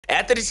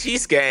After the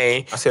Chiefs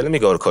game, I said, let me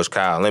go to Coach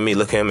Kyle. Let me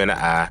look him in the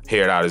eye,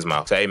 hear it out of his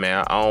mouth. Say, hey,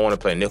 man, I don't want to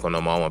play nickel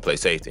no more. I want to play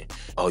safety.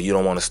 Oh, you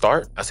don't want to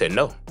start? I said,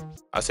 no.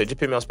 I said, just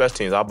put me on special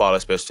teams. I'll ball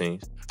at special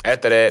teams.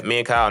 After that, me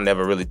and Kyle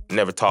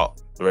never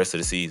talked the rest of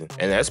the season.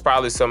 And that's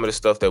probably some of the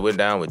stuff that went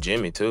down with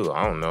Jimmie, too.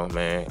 I don't know,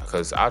 man,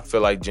 because I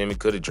feel like Jimmie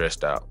could have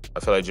dressed out.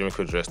 I feel like Jimmie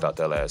could have dressed out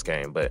that last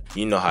game, but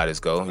you know how this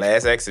goes.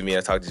 Last exit me,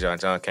 I talked to John.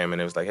 John came in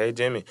and was like, hey,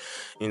 Jimmie,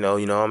 you know,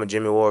 I'm a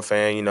Jimmie Ward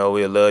fan. You know,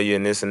 we'll love you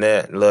and this and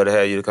that. Love to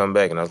have you to come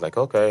back. And I was like,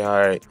 okay, all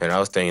right. And I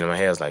was thinking in my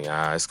head, I was like,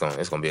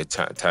 it's gonna be a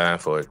time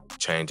for a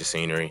change of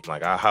scenery.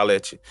 Like, I'll holler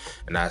at you,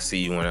 and I'll see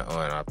you when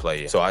I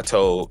play you. So I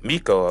told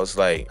Miko,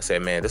 I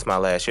said, man, this is my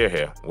last year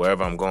here.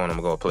 Wherever I'm going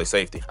to play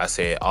safety. I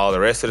said, all the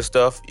rest of the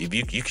stuff, if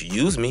you could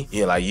use me,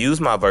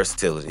 use my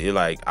versatility.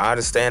 I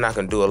understand I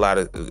can do a lot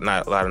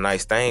of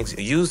nice things.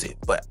 Use it,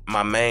 but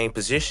my main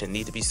position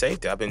need to be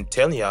safety. I've been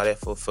telling y'all that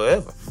for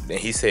forever. And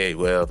he said,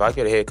 well, if I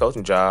get a head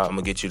coaching job, I'm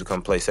gonna get you to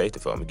come play safety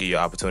for me, give you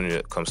an opportunity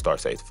to come start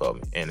safety for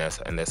me. And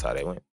that's how they went.